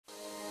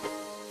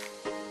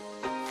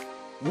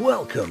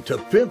Welcome to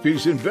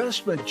Pimpy's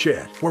Investment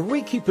Chat, where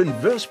we keep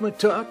investment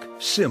talk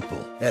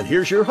simple. And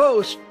here's your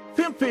host,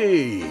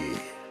 Pimpy.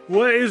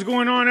 What is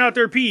going on out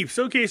there, peeps?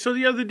 Okay, so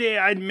the other day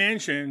I'd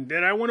mentioned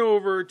that I went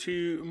over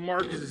to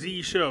Mark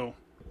Z's show.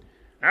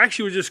 I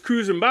actually was just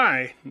cruising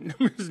by.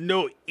 There was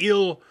no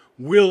ill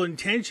will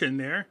intention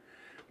there.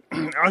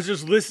 I was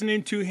just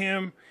listening to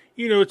him,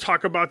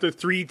 talk about the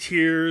 3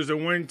 tiers, the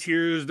 1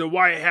 tiers, the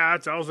white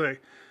hats. I was like,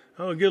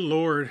 oh, good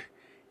Lord.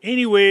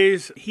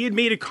 Anyways, he had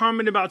made a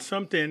comment about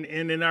something,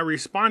 and then I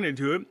responded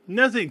to it.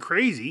 Nothing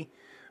crazy.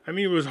 I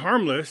mean, it was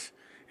harmless.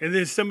 And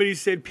then somebody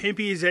said,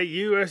 Pimpy, is that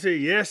you? I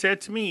said, yes,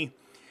 that's me.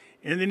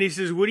 And then he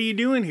says, what are you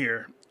doing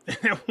here?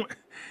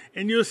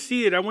 And you'll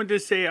see it. I went to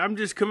say, I'm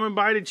just coming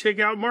by to check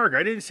out Mark.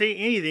 I didn't say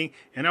anything,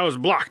 and I was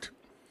blocked.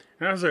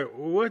 And I was like,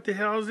 what the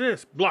hell is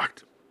this?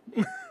 Blocked.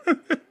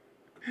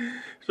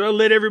 So I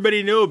let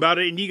everybody know about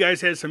it, and you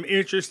guys had some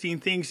interesting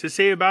things to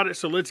say about it,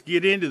 so let's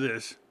get into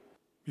this.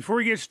 Before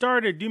we get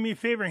started, do me a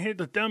favor and hit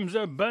the thumbs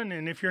up button,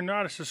 and if you're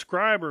not a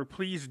subscriber,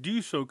 please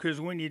do so, because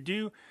when you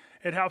do,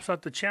 it helps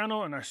out the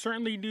channel, and I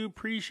certainly do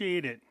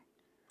appreciate it.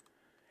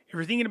 If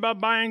you're thinking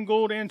about buying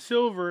gold and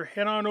silver,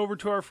 head on over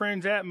to our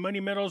friends at Money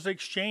Metals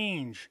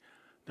Exchange.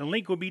 The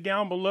link will be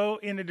down below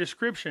in the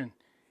description.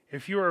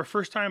 If you are a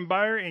first-time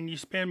buyer and you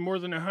spend more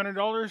than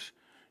 $100,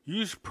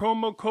 use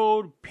promo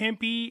code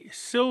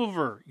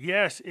PIMPYSILVER.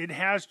 Yes, it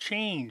has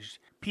changed.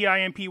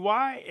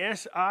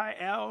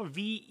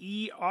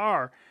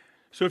 PIMPYSILVER.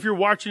 So if you're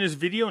watching this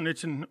video and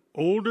it's an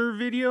older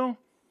video,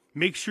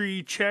 make sure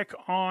you check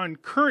on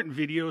current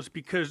videos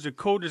because the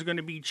code is going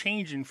to be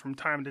changing from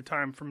time to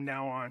time from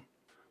now on.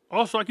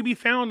 Also, I can be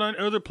found on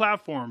other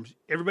platforms.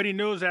 Everybody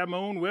knows I have my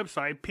own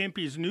website,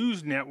 Pimpy's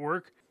News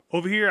Network.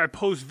 Over here, I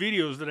post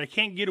videos that I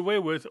can't get away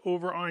with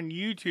over on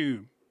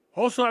YouTube.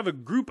 Also, I have a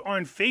group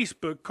on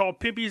Facebook called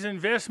Pimpy's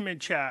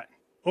Investment Chat.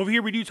 Over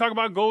here, we do talk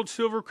about gold,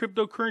 silver,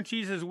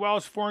 cryptocurrencies, as well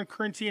as foreign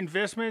currency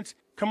investments.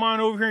 Come on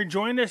over here and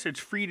join us. It's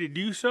free to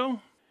do so.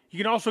 You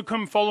can also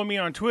come follow me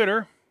on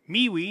Twitter,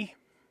 MeWe,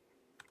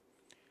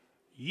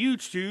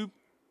 YouTube,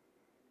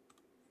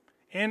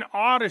 and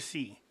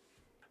Odyssey.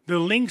 The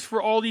links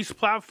for all these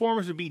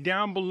platforms will be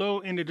down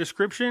below in the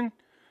description.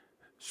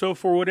 So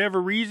for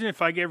whatever reason,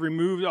 if I get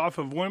removed off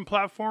of one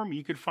platform,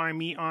 you could find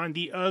me on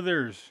the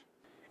others.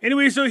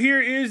 Anyway, so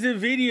here is the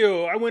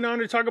video. I went on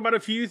to talk about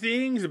a few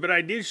things, but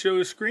I did show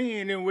a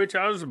screen in which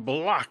I was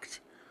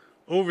blocked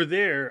over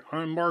there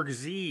on Mark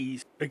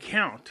Z's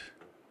account.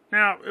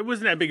 Now, it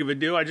wasn't that big of a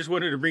deal. I just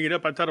wanted to bring it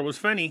up. I thought it was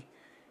funny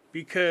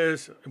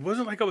because it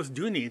wasn't like I was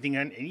doing anything.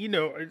 And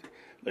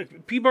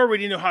look, people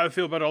already know how I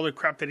feel about all the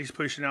crap that he's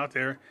pushing out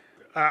there.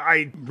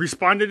 I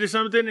responded to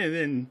something, and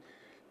then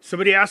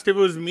somebody asked if it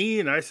was me,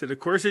 and I said, of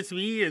course it's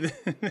me. And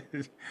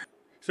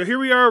so here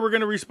we are. We're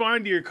going to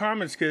respond to your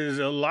comments because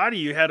a lot of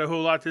you had a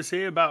whole lot to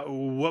say about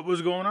what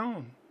was going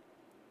on.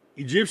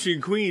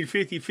 Egyptian Queen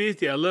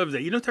 50/50. I love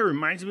that. You know what that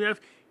reminds me of?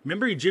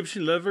 Remember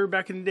Egyptian Lover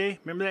back in the day?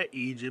 Remember that?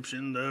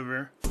 Egyptian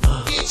Lover.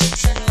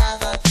 Egyptian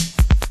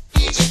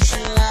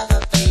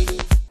Lover, baby.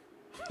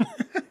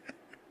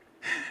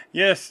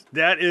 Yes,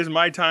 that is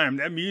my time.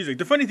 That music.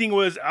 The funny thing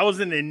was, I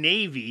was in the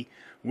Navy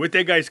with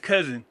that guy's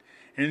cousin.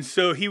 And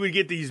so he would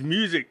get these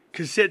music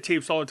cassette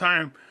tapes all the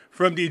time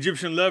from the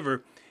Egyptian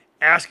Lover,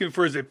 asking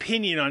for his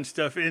opinion on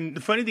stuff. And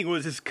the funny thing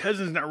was, his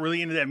cousin's not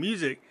really into that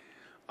music.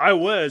 I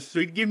was. So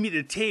he'd give me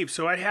the tape.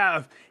 So I'd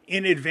have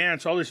in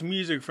advance all this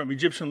music from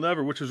Egyptian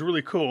Lover, which was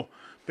really cool.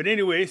 But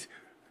anyways,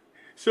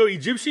 so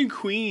Egyptian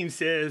Queen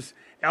says,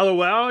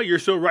 LOL, you're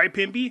so right,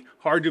 Pimpy.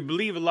 Hard to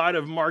believe a lot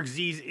of Mark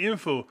Z's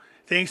info.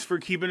 Thanks for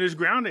keeping us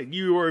grounded.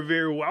 You are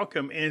very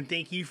welcome. And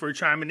thank you for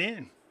chiming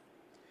in.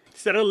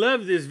 Said, I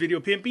love this video,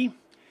 Pimpy.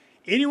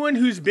 Anyone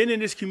who's been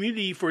in this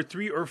community for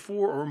 3 or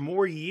 4 or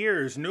more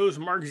years knows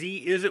Mark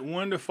Z isn't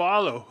one to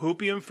follow.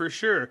 Hopium for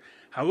sure.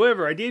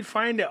 However, I did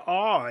find it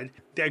odd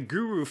that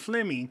Guru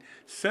Fleming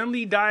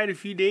suddenly died a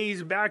few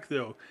days back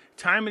though.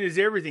 Timing is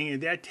everything,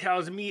 and that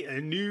tells me a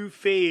new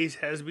phase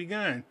has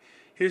begun.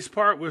 His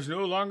part was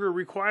no longer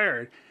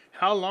required.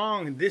 How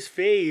long this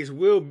phase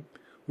will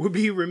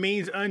be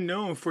remains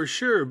unknown for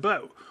sure,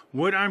 but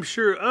what I'm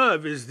sure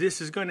of is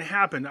this is going to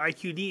happen.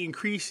 IQD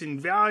increase in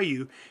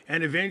value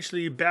and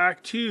eventually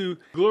back to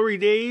glory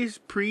days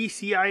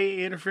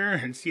pre-CIA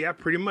interference. Yeah,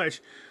 pretty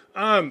much.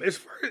 As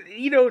far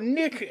as,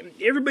 Nick,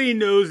 everybody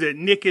knows that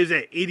Nick is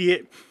that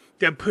idiot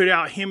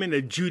that him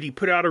and Judy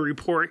put out a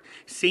report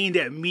saying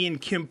that me and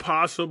Kim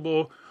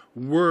Possible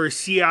were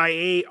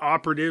CIA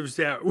operatives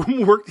that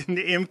worked in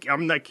the MK.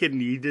 I'm not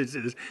kidding you. This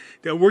is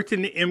that worked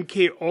in the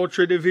MK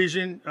Ultra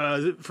division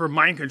for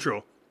mind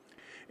control.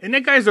 And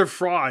that guy's a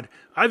fraud.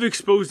 I've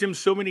exposed him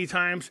so many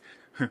times.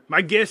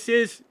 My guess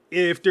is,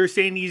 if they're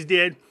saying he's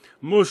dead,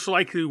 most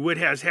likely what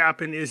has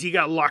happened is he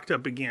got locked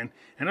up again.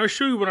 And I'll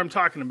show you what I'm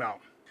talking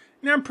about.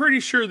 Now, I'm pretty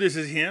sure this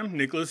is him,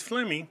 Nicholas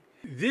Fleming.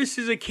 This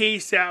is a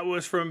case that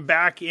was from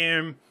back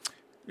in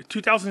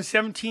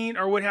 2017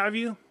 or what have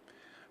you.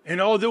 And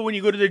although when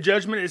you go to the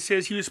judgment, it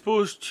says he was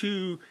supposed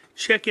to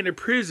check into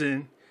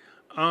prison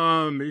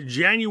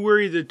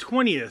January the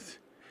 20th.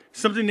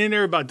 something in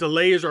there about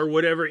delays or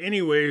whatever.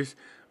 Anyways,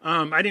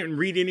 I didn't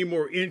read any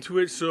more into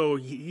it. So,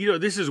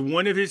 this is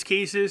one of his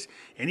cases,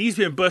 and he's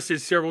been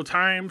busted several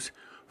times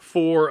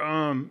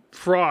for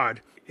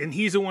fraud. And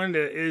he's the one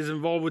that is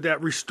involved with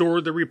that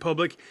Restore the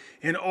Republic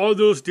and all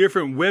those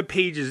different web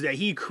pages that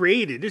he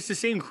created. It's the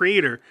same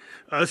creator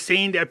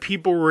saying that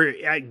people were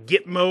at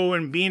Gitmo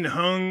and being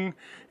hung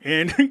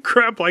and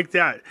crap like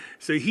that.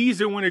 So he's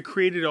the one that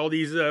created all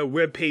these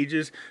web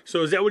pages.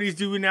 So is that what he's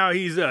doing now?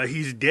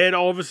 He's dead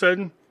all of a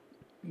sudden?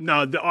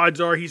 No, the odds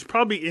are he's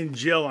probably in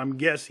jail, I'm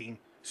guessing.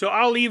 So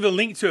I'll leave a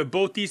link to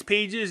both these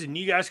pages, and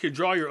you guys could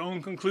draw your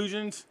own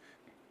conclusions.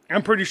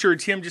 I'm pretty sure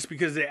it's him just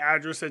because of the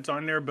address that's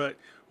on there, but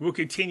we'll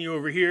continue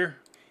over here.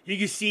 You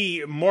can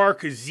see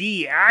Mark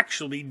Z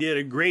actually did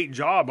a great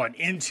job on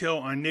intel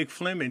on Nick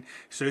Fleming.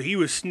 So he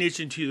was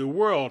snitching to the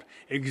world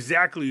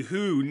exactly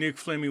who Nick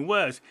Fleming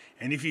was.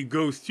 And if you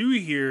go through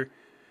here,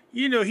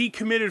 he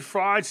committed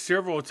fraud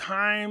several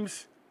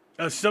times.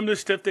 Some of the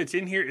stuff that's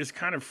in here is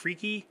kind of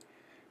freaky.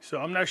 So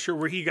I'm not sure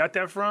where he got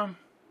that from.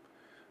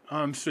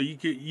 So you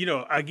could,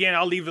 again,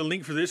 I'll leave a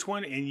link for this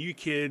one and you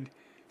could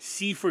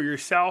see for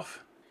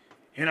yourself.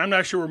 And I'm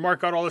not sure where Mark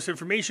got all this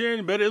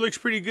information, but it looks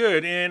pretty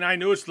good. And I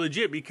know it's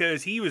legit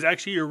because he was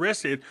actually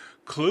arrested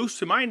close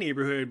to my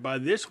neighborhood by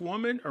this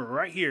woman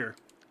right here.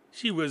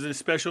 She was a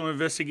special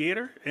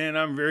investigator, and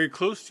I'm very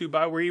close to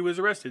by where he was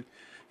arrested.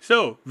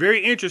 So,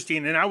 very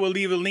interesting, and I will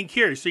leave a link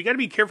here. So you got to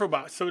be careful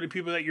about some of the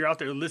people that you're out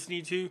there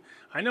listening to.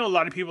 I know a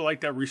lot of people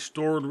like that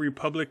Restore the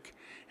Republic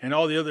and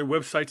all the other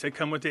websites that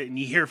come with it. And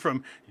you hear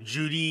from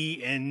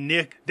Judy and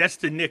Nick. That's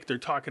the Nick they're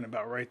talking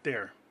about right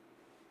there.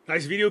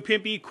 Nice video,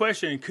 Pimpy.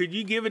 Question: could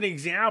you give an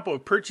example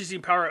of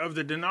purchasing power of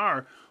the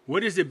dinar?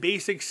 What is the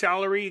basic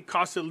salary,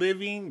 cost of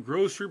living,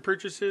 grocery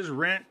purchases,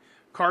 rent,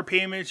 car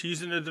payments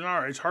using the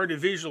dinar? It's hard to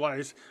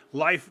visualize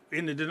life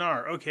in the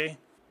dinar. Okay.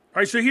 All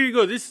right, so here you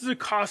go. This is the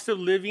cost of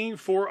living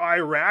for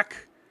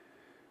Iraq.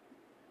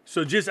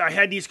 So I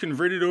had these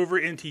converted over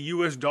into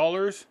US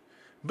dollars.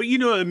 But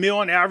a meal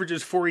on average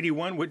is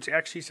 $4.81, which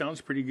actually sounds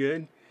pretty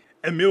good.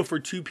 A meal for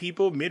 2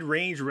 people,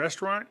 mid-range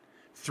restaurant.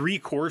 3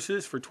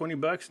 courses for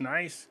 $20.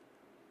 Nice.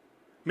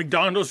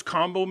 McDonald's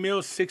combo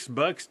meal,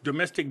 $6.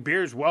 Domestic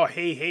beers, well,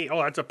 hey.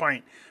 Oh, that's a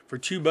pint for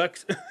 $2.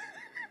 Look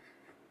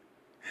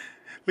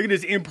at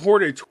this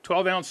imported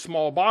 12-ounce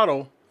small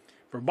bottle.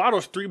 For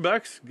bottles,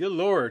 $3. Good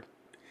Lord.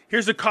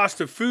 Here's the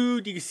cost of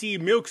food. You can see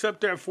milk's up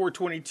there at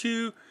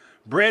 $4.22.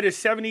 Bread is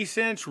 70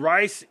 cents.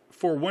 Rice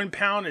for 1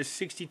 pound is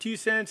 62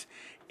 cents.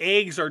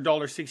 Eggs are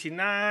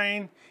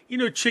 $1.69.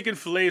 Chicken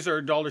fillets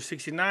are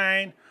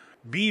 $1.69.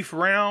 Beef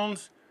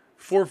rounds,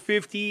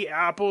 $4.50.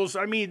 Apples.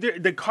 I mean,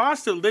 the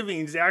cost of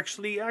living is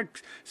actually,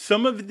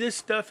 some of this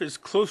stuff is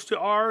close to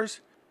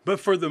ours,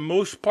 but for the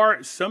most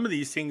part, some of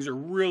these things are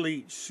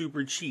really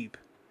super cheap.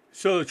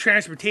 So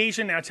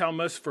transportation, that's how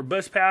much for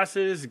bus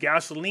passes.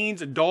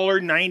 Gasoline's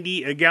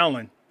 $1.90 a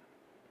gallon.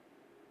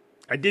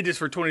 I did this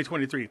for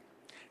 2023.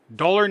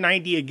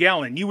 $1.90 a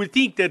gallon. You would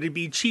think that it'd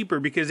be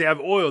cheaper because they have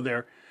oil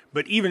there,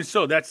 but even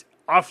so, that's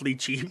awfully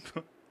cheap.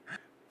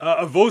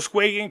 A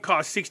Volkswagen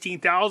costs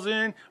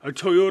 $16,000. A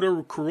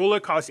Toyota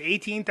Corolla costs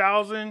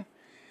 $18,000.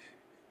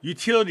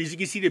 Utilities, you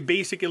can see the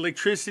basic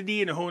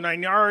electricity and the whole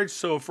 9 yards.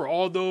 So for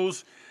all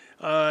those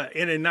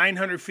in a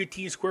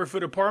 915 square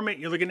foot apartment,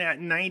 you're looking at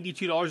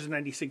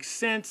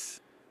 $92.96.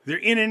 Their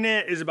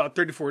internet is about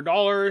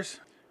 $34.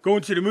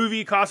 Going to the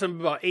movie costs them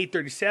about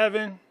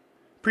 $8.37.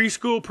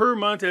 Preschool per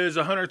month is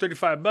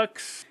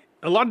 $135.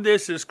 A lot of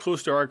this is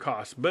close to our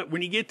cost, but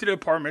when you get to the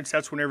apartments,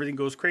 that's when everything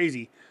goes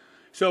crazy.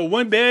 So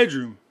 1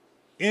 bedroom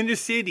in the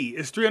city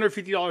is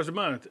 $350 a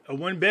month. A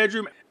 1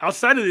 bedroom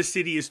outside of the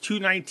city is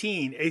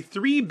 $219. A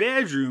 3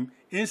 bedroom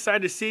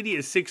inside the city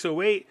is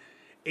 $608.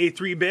 A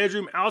 3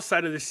 bedroom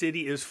outside of the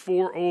city is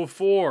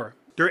 $404.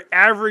 Their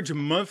average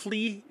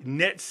monthly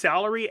net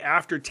salary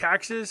after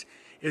taxes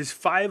is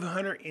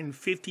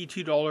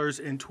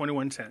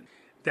 $552.21.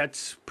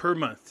 That's per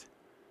month,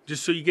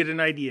 just so you get an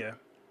idea.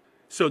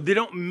 So they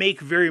don't make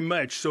very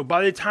much. So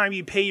by the time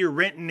you pay your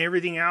rent and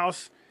everything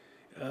else,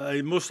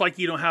 most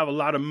likely you don't have a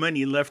lot of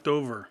money left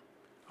over.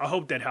 I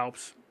hope that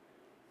helps.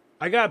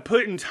 I got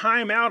put in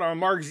timeout on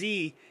Mark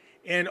Z,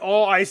 and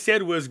all I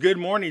said was good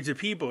morning to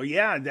people.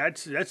 Yeah,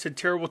 that's a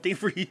terrible thing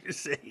for you to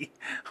say.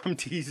 I'm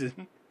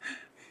teasing.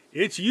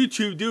 It's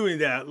YouTube doing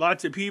that.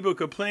 Lots of people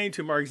complain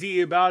to Mark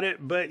Z about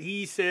it, but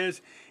he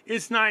says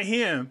it's not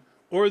him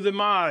or the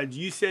mods.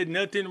 You said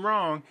nothing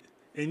wrong,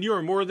 and you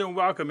are more than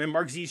welcome in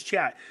Mark Z's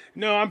chat.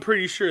 No, I'm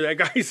pretty sure that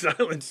guy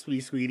silenced me,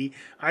 sweetie.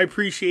 I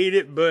appreciate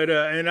it, but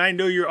and I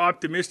know you're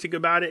optimistic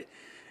about it.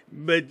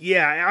 But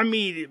yeah, I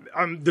mean,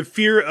 the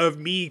fear of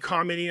me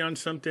commenting on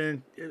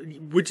something,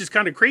 which is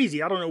kind of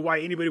crazy. I don't know why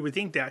anybody would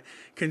think that,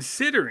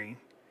 considering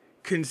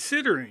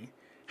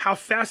how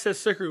fast that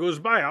sucker goes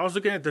by. I was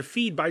looking at the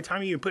feed. By the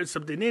time you even put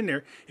something in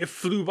there, it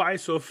flew by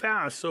so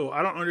fast. So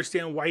I don't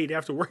understand why you'd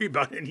have to worry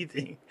about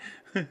anything.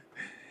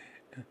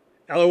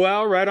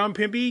 LOL, right on,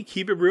 Pimpy.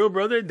 Keep it real,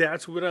 brother.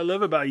 That's what I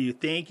love about you.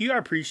 Thank you. I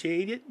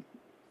appreciate it.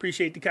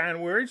 Appreciate the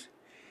kind words.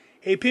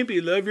 Hey,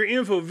 Pimpy, love your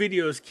info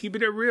videos.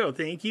 Keeping it real.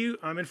 Thank you.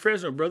 I'm in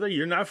Fresno, brother.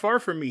 You're not far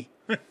from me.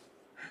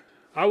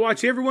 I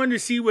watch everyone to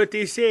see what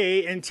they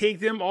say and take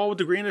them all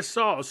with a grain of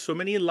salt. So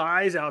many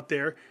lies out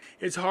there.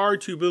 It's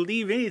hard to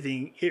believe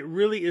anything. It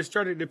really is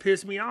starting to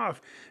piss me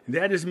off.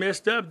 That is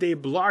messed up. They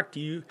blocked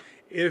you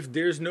if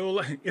there's no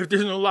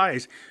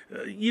lies.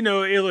 Hey,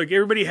 look,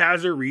 everybody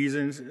has their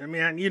reasons. I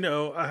mean,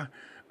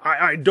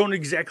 I don't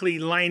exactly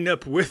line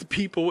up with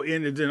people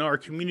in our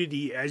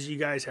community, as you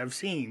guys have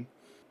seen.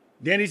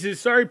 Danny says,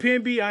 sorry,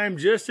 Pimpy, I'm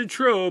just a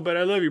troll, but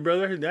I love you,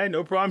 brother.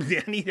 No problem,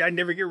 Danny. I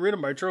never get rid of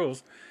my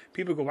trolls.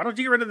 People go, why don't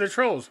you get rid of the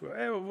trolls?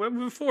 What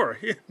before?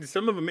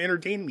 Some of them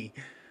entertain me.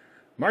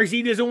 Mark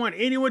Z doesn't want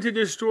anyone to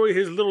destroy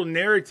his little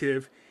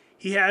narrative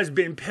he has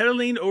been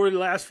peddling over the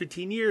last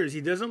 15 years. He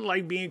doesn't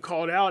like being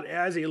called out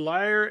as a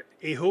liar,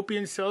 a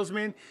Hopian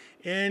salesman,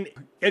 and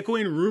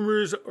echoing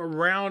rumors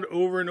around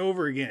over and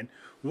over again.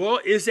 Well,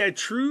 is that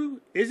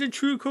true? Is it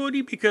true,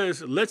 Cody?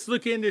 Because let's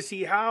look in to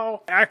see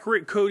how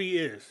accurate Cody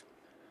is.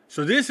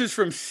 So this is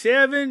from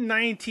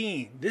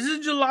 7/19. This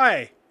is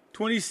July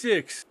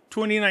 26,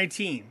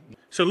 2019.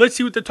 So let's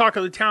see what the talk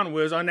of the town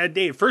was on that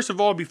day. First of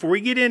all, before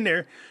we get in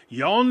there,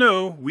 y'all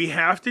know we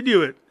have to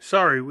do it.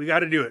 Sorry, we got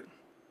to do it.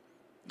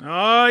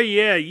 Oh,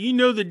 yeah, you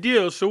know the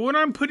deal. So what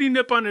I'm putting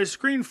up on the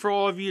screen for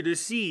all of you to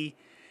see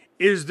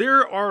is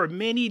there are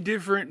many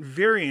different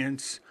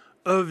variants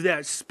of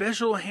that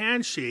special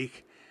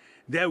handshake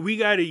that we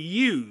got to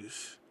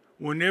use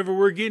whenever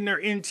we're getting our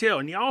intel.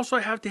 And you also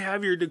have to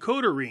have your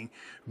decoder ring.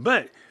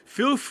 But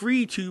feel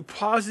free to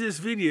pause this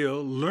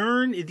video,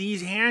 learn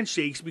these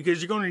handshakes,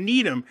 because you're going to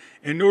need them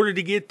in order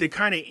to get the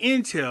kind of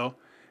intel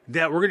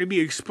that we're going to be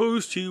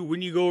exposed to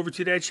when you go over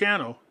to that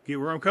channel. Get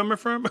where I'm coming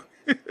from?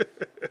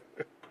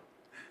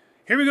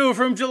 Here we go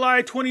from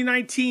July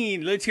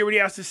 2019. Let's hear what he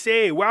has to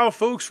say. Wow,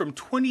 folks from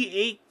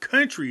 28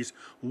 countries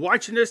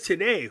watching us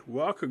today.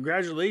 Well,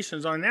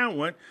 congratulations on that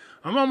one.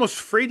 I'm almost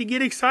afraid to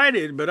get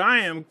excited, but I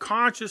am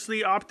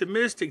consciously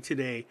optimistic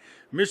today.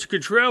 Mr.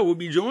 Cottrell will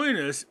be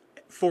joining us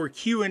for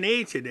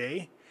Q&A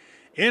today.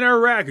 In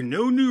Iraq,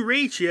 no new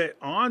rates yet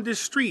on the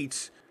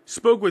streets.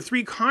 Spoke with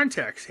 3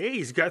 contacts. Hey,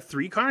 he's got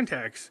 3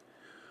 contacts.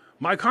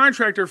 My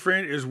contractor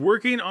friend is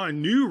working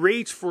on new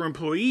rates for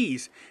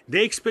employees.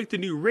 They expect a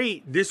new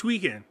rate this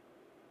weekend.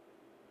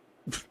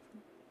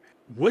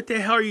 What the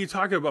hell are you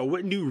talking about?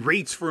 What new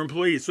rates for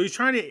employees? So he's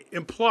trying to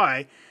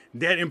imply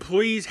that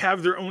employees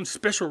have their own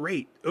special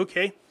rate.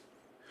 Okay.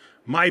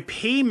 My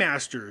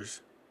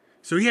paymasters.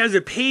 So he has a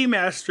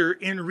paymaster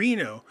in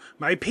Reno.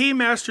 My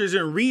paymasters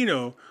in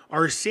Reno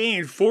are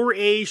saying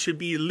 4A should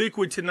be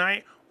liquid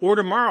tonight or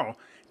tomorrow.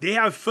 They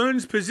have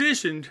funds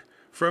positioned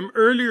from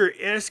earlier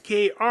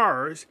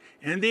SKRs,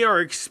 and they are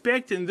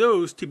expecting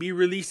those to be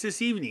released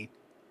this evening.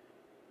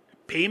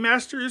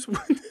 Paymasters?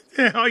 What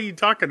the hell are you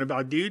talking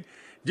about, dude?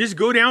 Just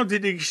go down to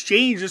the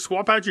exchange and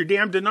swap out your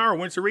damn dinar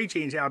once the rate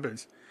change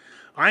happens.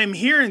 I'm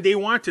hearing they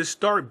want to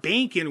start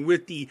banking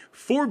with the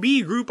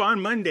 4B group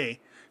on Monday.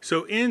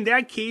 So in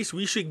that case,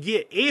 we should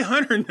get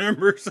 800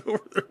 numbers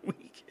over the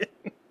weekend.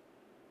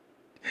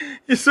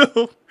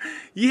 So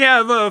you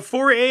have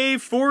 4A,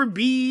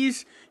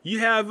 4Bs. You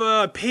have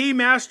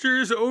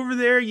paymasters over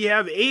there. You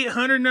have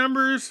 800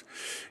 numbers.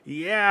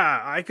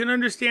 Yeah, I can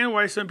understand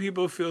why some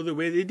people feel the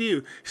way they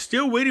do.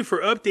 Still waiting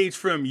for updates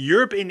from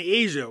Europe and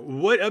Asia.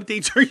 What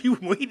updates are you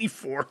waiting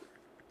for?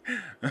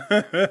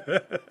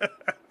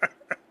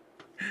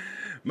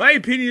 My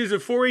opinion is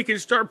that 4A can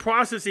start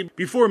processing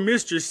before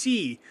Mr.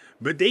 C,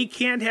 but they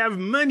can't have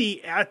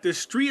money at the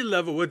street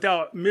level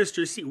without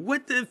Mr. C.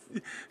 What the?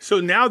 So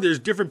now there's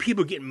different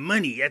people getting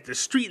money at the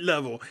street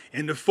level,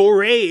 and the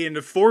 4A and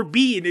the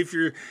 4B, and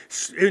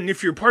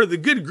if you're part of the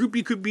good group,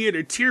 you could be at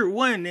a tier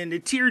 1 and a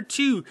tier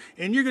 2,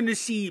 and you're gonna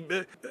see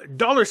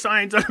dollar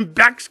signs on the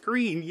back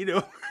screen. You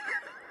know.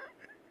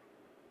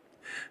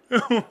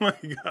 Oh my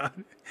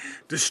God,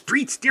 the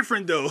street's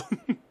different though.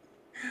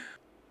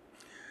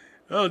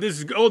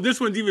 This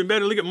one's even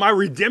better. Look at my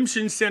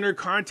Redemption Center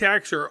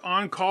contacts are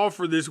on call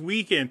for this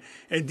weekend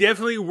and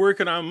definitely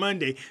working on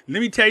Monday. Let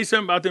me tell you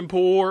something about them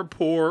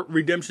poor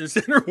Redemption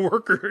Center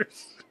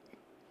workers.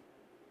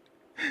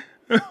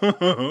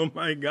 Oh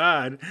my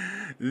God.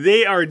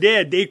 They are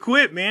dead. They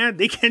quit, man.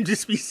 They can't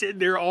just be sitting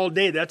there all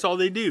day. That's all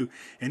they do.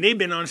 And they've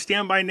been on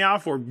standby now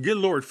for, good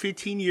Lord,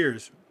 15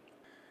 years.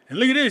 And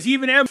look at this,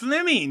 even Nick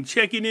Fleming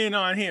checking in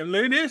on him.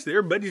 Look at this, they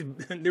were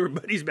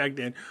buddies back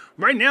then.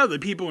 Right now, the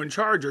people in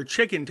charge are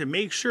checking to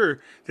make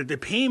sure that the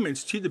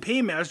payments to the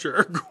paymaster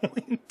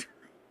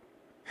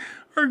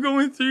are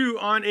going through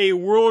on a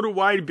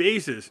worldwide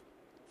basis.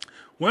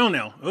 Well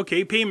now,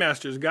 okay,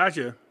 paymasters,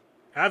 gotcha.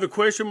 I have a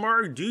question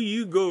mark. Do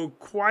you go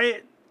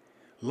quiet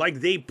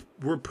like they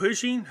were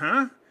pushing,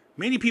 huh?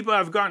 Many people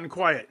have gotten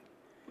quiet.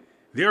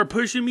 They are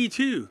pushing me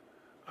too.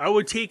 I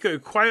would take a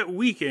quiet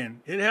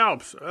weekend. It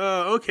helps.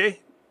 Okay.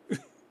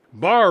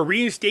 Barr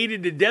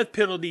reinstated the death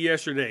penalty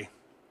yesterday.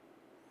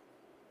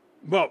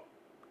 Well,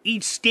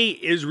 each state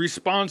is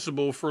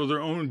responsible for their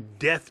own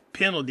death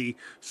penalty,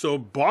 so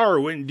Barr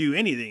wouldn't do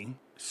anything.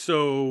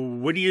 So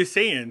what are you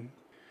saying?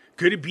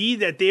 Could it be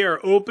that they are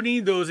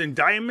opening those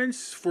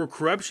indictments for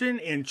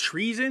corruption and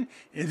treason,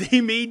 and they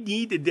may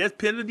need the death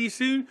penalty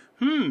soon?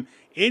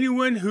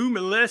 Anyone who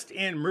molests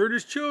and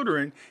murders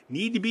children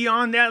need to be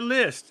on that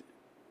list.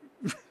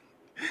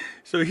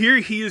 So here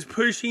he is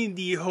pushing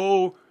the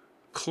whole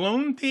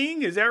clone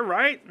thing. Is that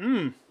right?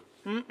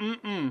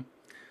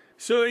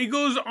 So it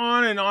goes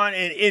on, and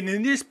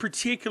in this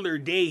particular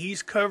day,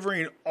 he's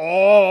covering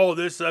all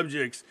the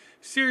subjects.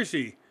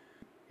 Seriously.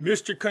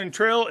 Mr.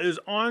 Contrell is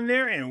on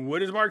there, and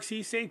what does Mark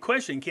C say?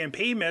 Question, can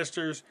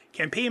Paymasters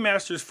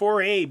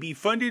 4A be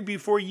funded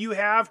before you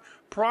have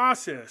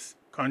process?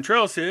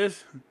 Contrell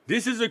says,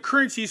 this is a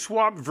currency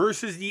swap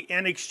versus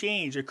an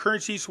exchange. A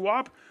currency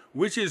swap,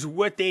 which is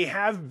what they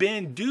have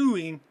been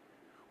doing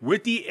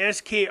with the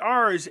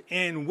SKRs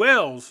and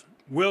Wells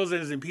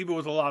as in people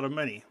with a lot of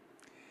money,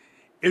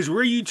 is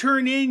where you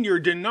turn in your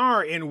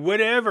dinar and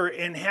whatever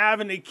and have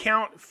an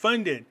account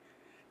funded.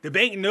 The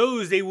bank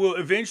knows they will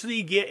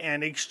eventually get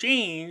an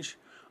exchange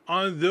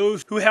on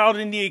those who held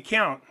in the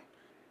account.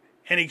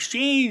 An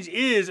exchange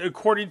is,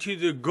 according to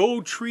the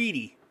gold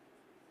treaty,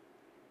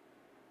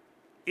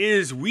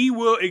 is we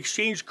will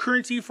exchange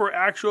currency for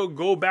actual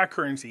gold-backed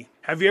currency.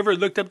 Have you ever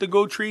looked up the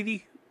gold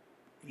treaty?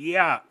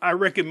 Yeah, I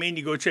recommend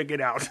you go check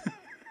it out.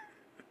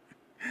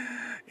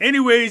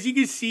 Anyways, you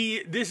can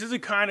see this is the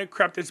kind of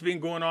crap that's been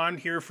going on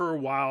here for a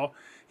while.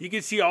 You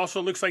can see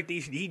also looks like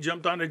he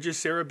jumped on the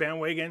Just Sarah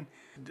bandwagon.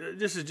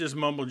 This is just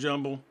mumble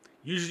jumble.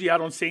 Usually I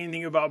don't say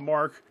anything about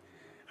Mark.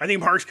 I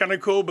think Mark's kind of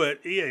cool,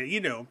 but yeah,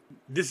 you know,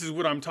 this is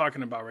what I'm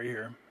talking about right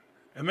here.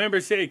 A member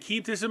said,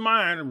 keep this in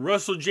mind,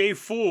 Russell J.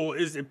 Full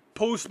is the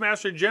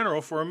Postmaster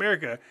General for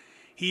America.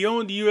 He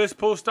owned the U.S.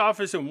 Post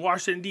Office in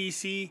Washington,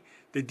 D.C.,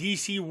 the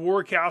D.C.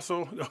 War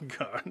Castle. Oh,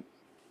 God.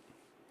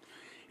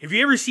 If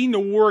you ever seen the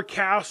War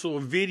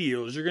Castle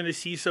videos, you're going to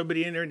see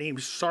somebody in there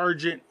named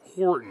Sergeant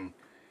Horton.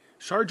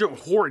 Sergeant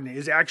Horton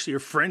is actually a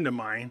friend of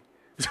mine.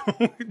 So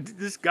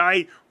this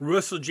guy,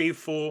 Russell J.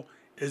 Full,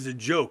 is a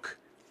joke.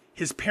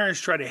 His parents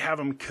try to have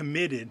him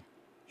committed.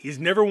 He's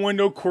never won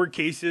no court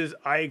cases.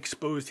 I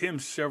exposed him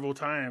several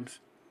times.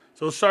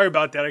 So sorry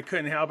about that. I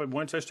couldn't help it.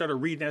 Once I started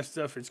reading that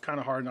stuff, it's kind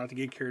of hard not to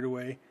get carried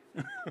away.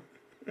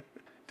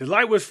 The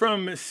light was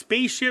from a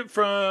spaceship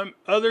from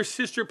other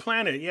sister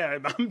planet. Yeah,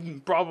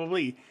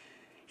 probably.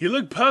 He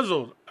looked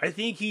puzzled. I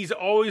think he's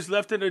always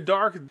left in the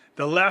dark,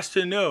 the last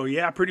to know.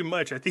 Yeah, pretty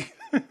much, I think.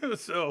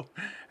 So,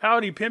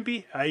 howdy,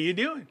 Pimpy. How you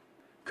doing?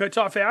 Cuts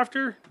off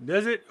after.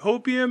 Does it?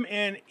 Hopium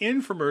and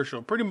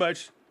infomercial. Pretty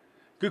much.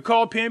 Good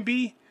call,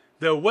 Pimpy.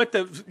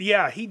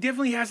 Yeah, he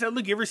definitely has that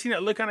look. You ever seen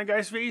that look on a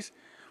guy's face?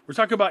 We're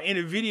talking about in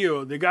a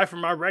video, the guy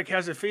from Iraq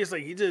has a face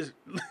like he just,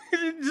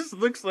 it just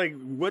looks like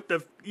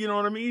you know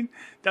what I mean?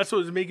 That's what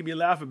was making me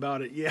laugh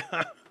about it.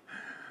 Yeah.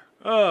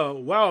 Oh,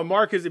 wow.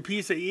 Mark is a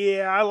piece of,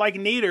 yeah, I like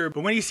Nader.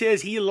 But when he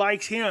says he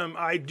likes him,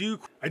 I do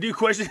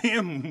question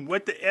him.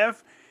 What the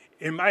F?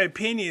 In my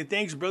opinion,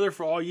 thanks, brother,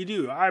 for all you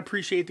do. I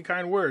appreciate the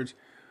kind words.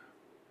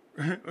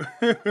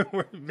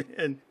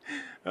 Man.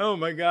 Oh,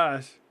 my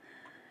gosh.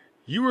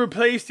 You were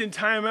placed in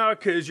timeout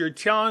because you're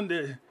telling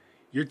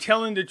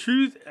the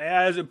truth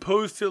as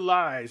opposed to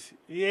lies.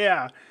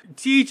 Yeah.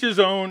 To each his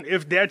own.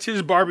 If that's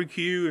his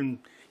barbecue and,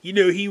 you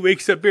know, he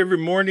wakes up every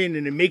morning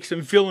and it makes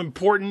him feel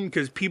important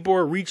because people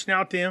are reaching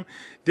out to him,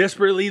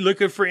 desperately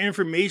looking for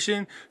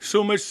information,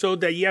 so much so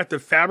that you have to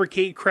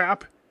fabricate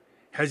crap.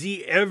 Has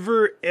he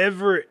ever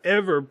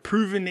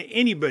proven to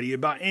anybody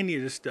about any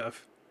of this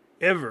stuff?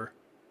 Ever.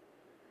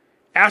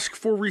 Ask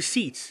for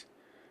receipts.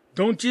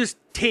 Don't just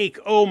take,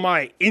 oh,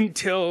 my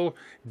Intel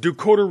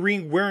Dakota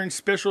ring wearing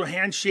special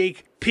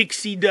handshake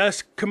pixie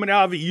dust coming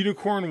out of a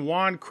unicorn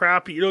wand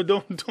crap. You know,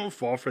 don't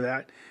fall for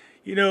that.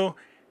 You know,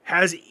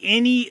 has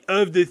any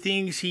of the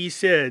things he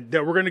said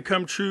that were going to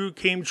come true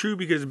came true?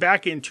 Because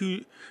back in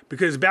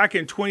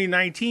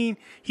 2019,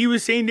 he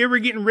was saying they were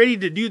getting ready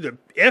to do the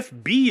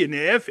FB and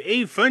the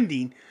FA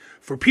funding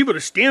for people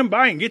to stand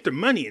by and get the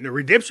money. And the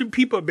redemption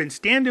people have been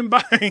standing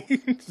by.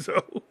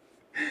 So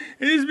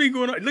it has been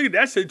going on. Look at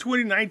that. Said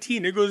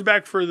 2019. It goes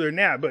back further than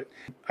that, but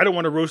I don't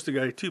want to roast the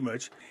guy too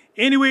much.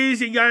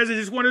 Anyways, you guys, I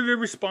just wanted to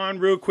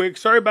respond real quick.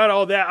 Sorry about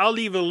all that. I'll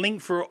leave a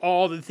link for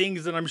all the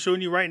things that I'm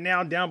showing you right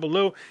now down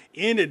below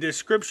in the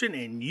description,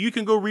 and you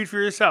can go read for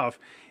yourself.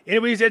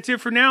 Anyways, that's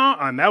it for now.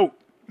 I'm out.